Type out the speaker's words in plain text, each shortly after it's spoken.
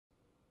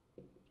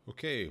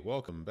Okay,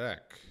 welcome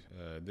back.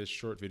 In this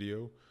short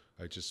video,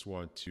 I just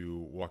want to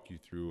walk you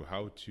through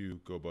how to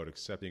go about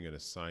accepting an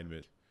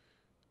assignment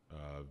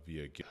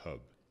via GitHub.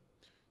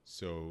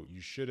 So you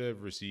should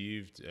have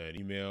received an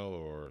email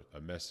or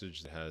a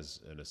message that has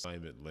an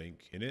assignment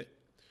link in it.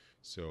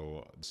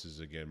 So this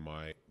is again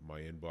my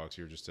inbox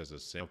here just as a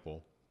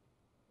sample.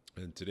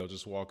 And today I'll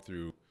just walk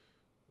through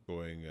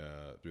going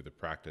through the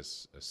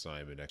practice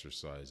assignment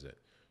exercise that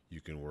you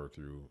can work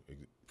through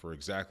for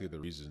exactly the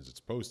reasons it's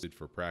posted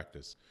for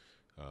practice.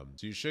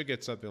 So you should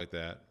get something like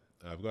that.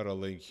 I've got a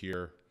link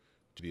here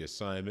to the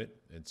assignment,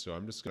 and so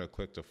I'm just going to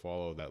click to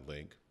follow that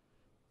link.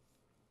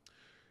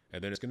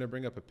 And then it's going to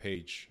bring up a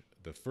page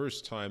the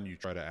first time you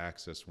try to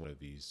access one of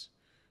these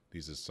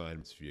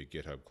assignments via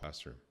GitHub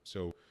Classroom.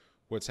 So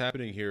what's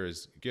happening here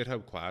is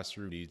GitHub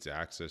Classroom needs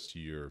access to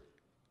your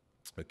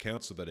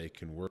account so that it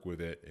can work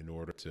with it in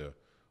order to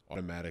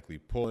automatically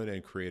pull in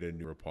and create a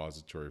new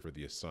repository for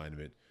the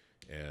assignment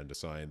and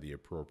assign the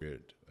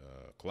appropriate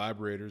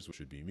collaborators, which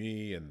would be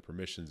me, and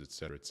permissions, et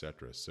cetera, et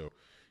cetera. So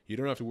you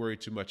don't have to worry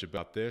too much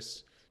about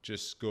this.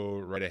 Just go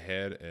right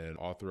ahead and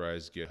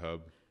authorize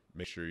GitHub.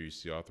 Make sure you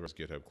see authorize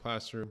GitHub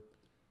Classroom.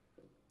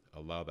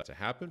 Allow that to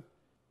happen.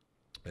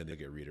 And they'll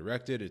get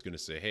redirected. It's going to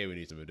say, hey, we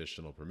need some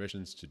additional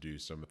permissions to do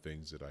some of the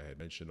things that I had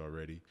mentioned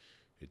already.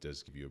 It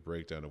does give you a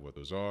breakdown of what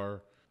those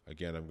are.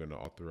 Again, I'm going to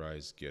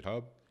authorize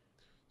GitHub.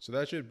 So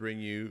that should bring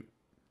you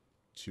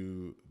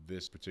to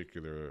this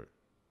particular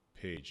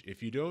page.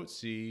 If you don't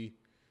see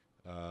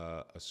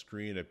a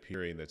screen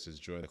appearing that says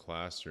join the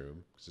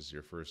classroom, because this is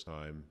your first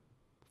time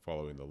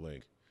following the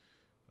link,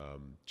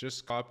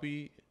 just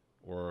copy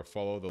or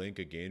follow the link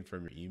again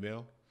from your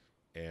email,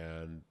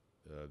 and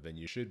then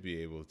you should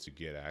be able to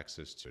get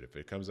access to it. If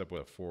it comes up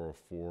with a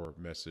 404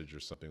 message or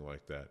something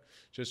like that,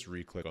 just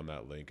re-click on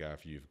that link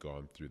after you've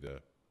gone through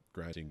the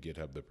granting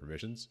GitHub the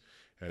permissions,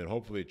 and then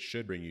hopefully it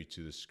should bring you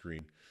to the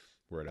screen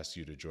where it asks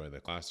you to join the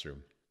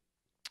classroom.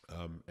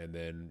 And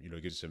then,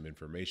 gives you some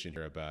information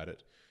here about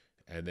it.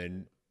 And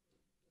then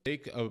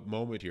take a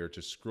moment here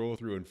to scroll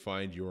through and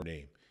find your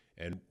name.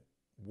 And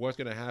what's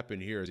going to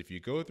happen here is if you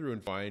go through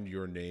and find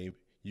your name,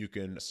 you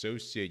can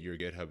associate your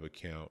GitHub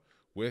account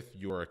with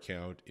your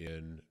account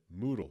in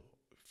Moodle,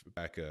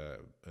 back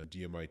on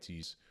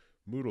DMIT's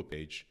Moodle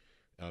page.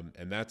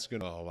 And that's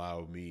going to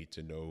allow me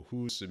to know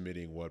who's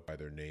submitting what by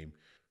their name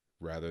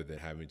rather than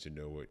having to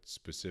know what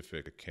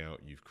specific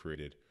account you've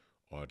created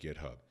on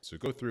GitHub. So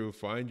go through,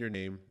 find your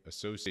name,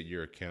 associate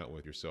your account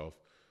with yourself.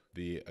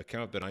 The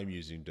account that I'm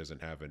using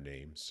doesn't have a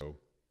name, so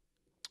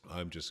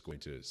I'm just going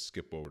to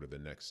skip over to the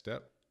next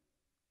step.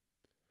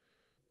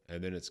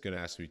 And then it's going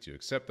to ask me to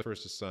accept the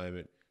first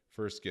assignment,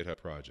 first GitHub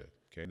project.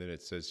 Okay, and then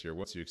it says here,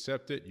 once you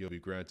accept it, you'll be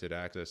granted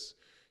access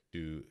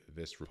to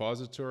this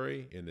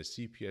repository in the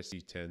CPSC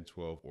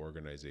 1012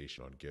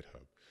 organization on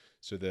GitHub.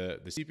 So the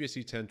CPSC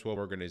 1012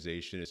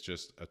 organization is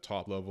just a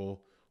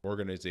top-level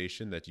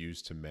organization that's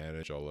used to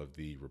manage all of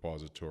the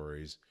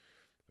repositories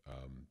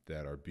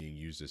that are being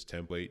used as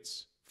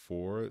templates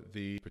for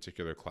the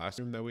particular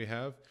classroom that we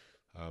have.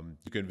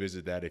 You can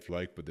visit that if you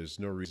like, but there's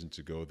no reason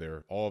to go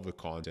there. All of the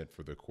content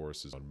for the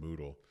course is on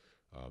Moodle.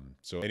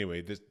 So anyway,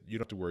 you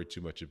don't have to worry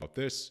too much about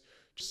this.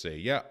 Just say,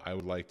 yeah, I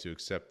would like to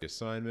accept the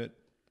assignment.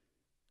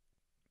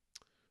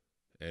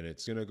 And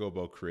it's going to go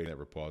about creating that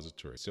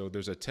repository. So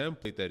there's a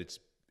template that it's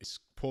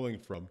pulling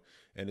from,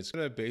 and it's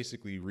going to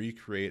basically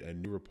recreate a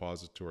new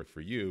repository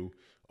for you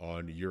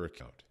on your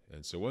account.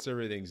 And so once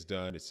everything's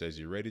done, it says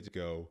you're ready to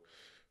go.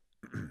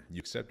 You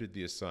accepted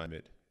the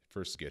assignment,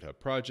 first GitHub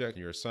project,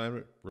 and your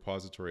assignment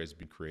repository has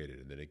been created.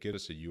 And then it gives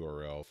us a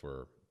URL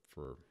for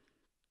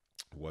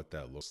what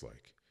that looks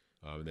like.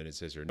 And then it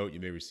says here, note, you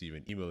may receive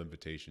an email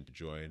invitation to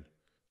join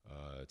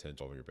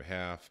 1012 on your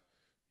behalf.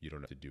 You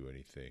don't have to do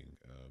anything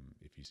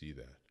if you see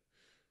that.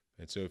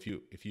 And so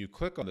if you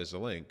click on this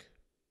link,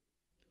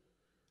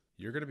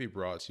 you're going to be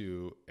brought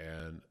to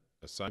an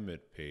assignment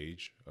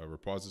page, a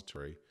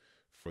repository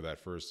for that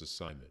first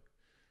assignment.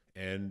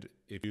 And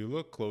if you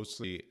look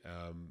closely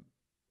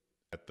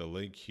at the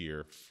link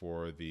here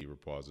for the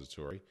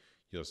repository,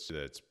 you'll see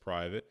that it's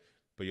private,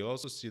 but you'll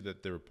also see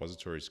that the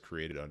repository is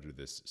created under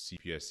this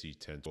CPSC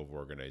 1012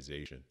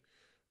 organization.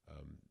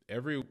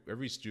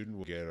 Every student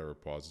will get a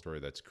repository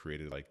that's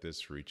created like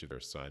this for each of their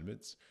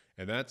assignments,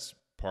 and that's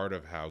part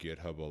of how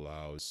GitHub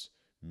allows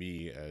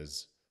me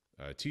as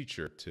a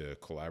teacher to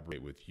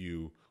collaborate with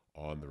you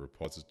on the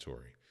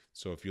repository.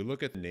 So if you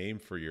look at the name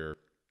for your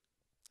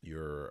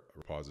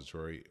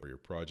repository or your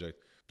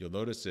project, you'll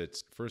notice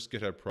it's first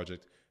GitHub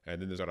project, and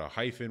then there's got a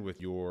hyphen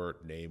with your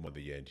name on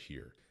the end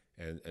here.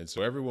 And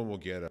so everyone will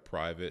get a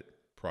private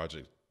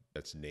project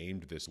that's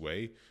named this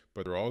way,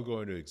 but they're all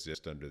going to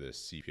exist under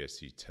this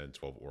CPSC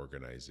 1012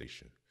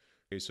 organization.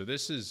 Okay, so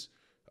this is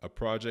a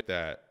project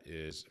that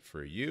is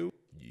for you.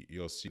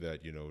 You'll see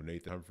that,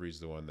 Nathan Humphrey is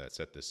the one that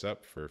set this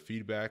up for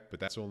feedback, but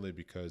that's only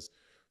because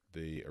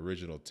the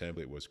original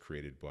template was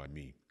created by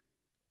me.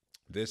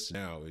 This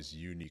now is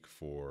unique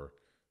for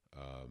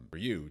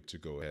you to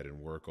go ahead and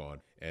work on,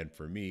 and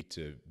for me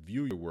to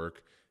view your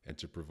work and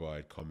to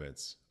provide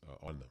comments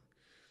on them.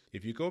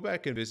 If you go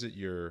back and visit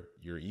your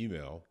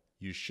email,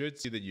 you should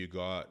see that you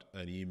got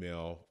an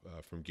email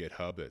from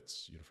GitHub.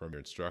 It's from your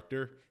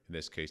instructor. In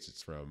this case,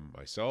 it's from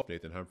myself.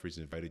 Nathan Humphreys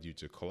invited you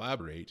to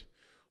collaborate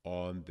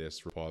on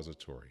this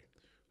repository.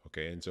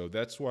 Okay, and so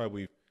that's why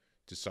we've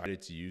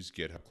decided to use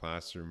GitHub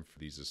Classroom for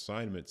these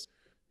assignments,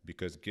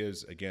 because it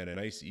gives, again, a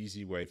nice,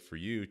 easy way for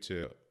you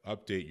to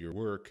update your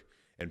work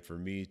and for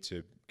me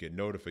to get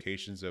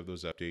notifications of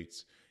those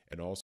updates and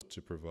also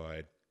to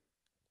provide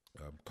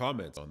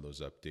comments on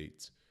those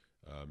updates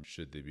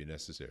should they be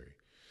necessary.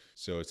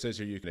 So it says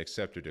here you can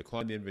accept or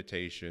decline the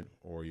invitation,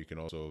 or you can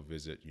also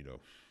visit,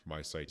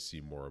 my site to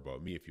see more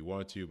about me if you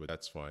want to, but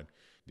that's fine.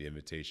 The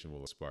invitation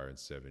will expire in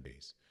 7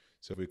 days.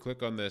 So if we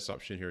click on this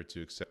option here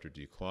to accept or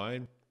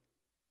decline,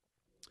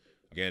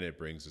 again, it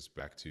brings us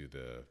back to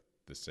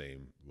the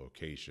same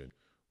location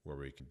where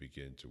we can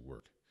begin to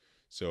work.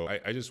 So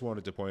I just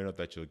wanted to point out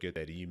that you'll get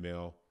that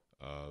email.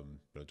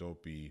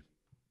 Don't be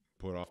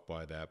put off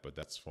by that, but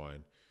that's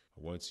fine.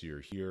 Once you're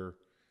here,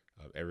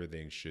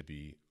 everything should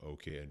be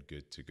okay and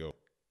good to go.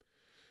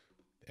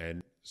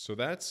 And so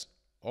that's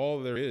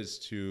all there is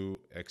to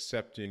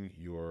accepting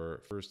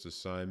your first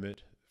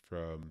assignment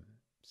from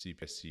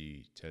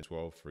CPSC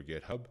 1012 for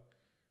GitHub.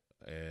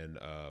 And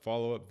a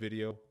follow-up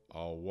video,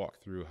 I'll walk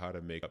through how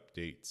to make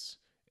updates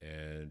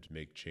and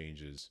make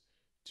changes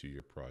to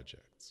your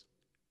projects.